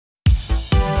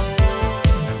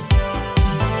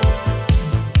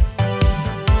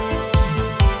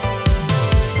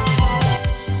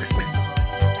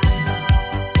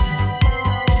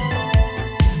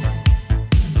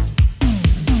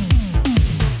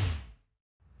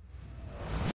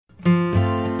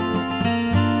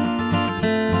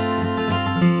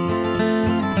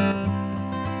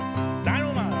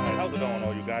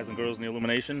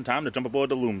Nation, time to jump aboard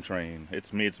the Loom train.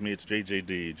 It's me, it's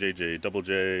JJD, JJ, Double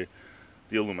J,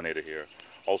 the Illuminator here.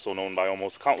 Also known by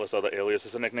almost countless other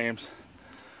aliases and nicknames.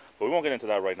 But we won't get into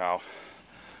that right now.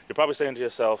 You're probably saying to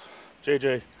yourself,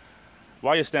 JJ,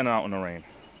 why are you standing out in the rain?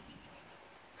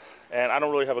 And I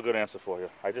don't really have a good answer for you.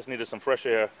 I just needed some fresh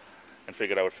air and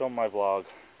figured I would film my vlog.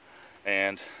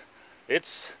 And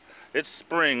it's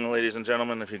spring, ladies and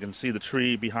gentlemen. If you can see the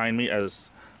tree behind me as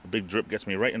a big drip gets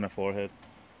me right in the forehead.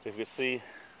 If you can see,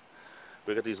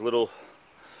 we got these little,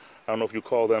 I don't know if you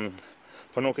call them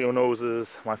Pinocchio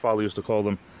noses. My father used to call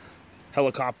them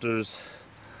helicopters.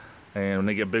 And when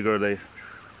they get bigger,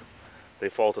 they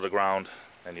fall to the ground,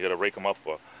 and you gotta rake them up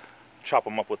or chop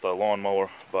them up with a lawnmower.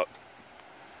 But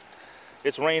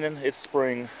it's raining, it's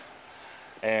spring,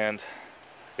 and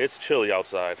it's chilly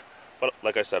outside. But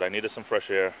like I said, I needed some fresh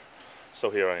air,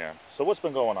 so here I am. So what's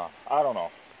been going on? I don't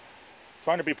know.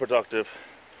 Trying to be productive.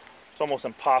 It's almost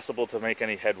impossible to make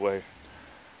any headway.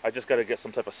 I just got to get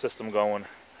some type of system going,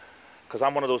 because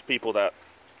I'm one of those people that,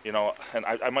 you know, and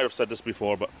I might have said this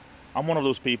before, but I'm one of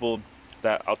those people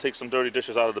that I'll take some dirty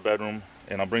dishes out of the bedroom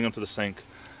and I'll bring them to the sink,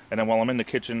 and then while I'm in the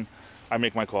kitchen, I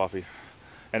make my coffee.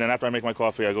 And then after I make my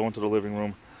coffee, I go into the living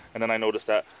room, and then I notice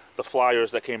that the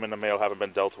flyers that came in the mail haven't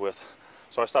been dealt with.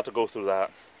 So I start to go through that.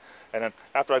 And then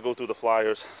after I go through the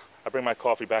flyers, I bring my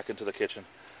coffee back into the kitchen.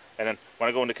 And then when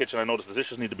I go in the kitchen, I notice the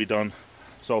dishes need to be done.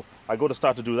 So I go to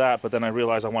start to do that, but then I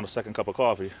realize I want a second cup of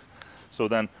coffee. So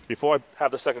then before I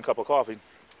have the second cup of coffee,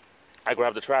 I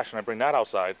grab the trash and I bring that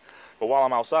outside. But while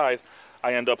I'm outside,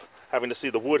 I end up having to see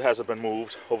the wood hasn't been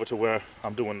moved over to where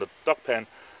I'm doing the duck pen.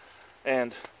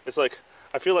 And it's like,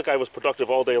 I feel like I was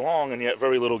productive all day long, and yet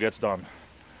very little gets done.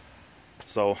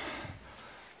 So,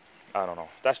 I don't know.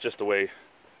 That's just the way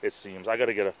it seems. I got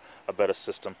to get a better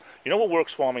system. You know what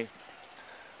works for me?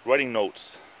 Writing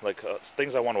notes, like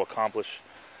things I want to accomplish,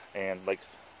 and like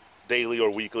daily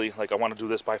or weekly. Like I want to do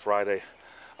this by Friday.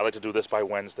 I like to do this by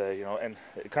Wednesday, you know, and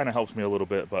it kind of helps me a little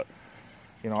bit. But,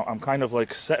 you know, I'm kind of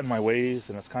like set in my ways,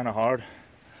 and it's kind of hard.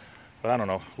 But I don't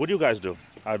know. What do you guys do?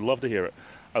 I'd love to hear it.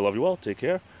 I love you all. Take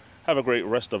care. Have a great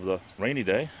rest of the rainy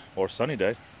day or sunny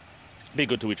day. Be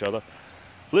good to each other.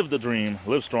 Live the dream.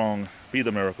 Live strong. Be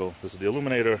the miracle. This is the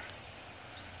Illuminator.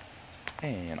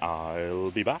 And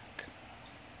I'll be back.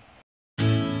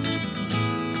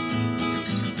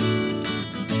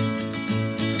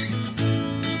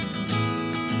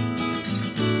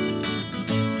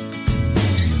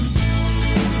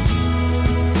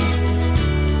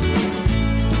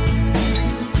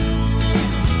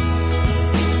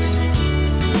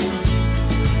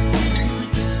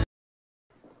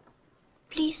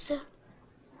 Please, sir,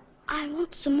 I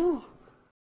want some more.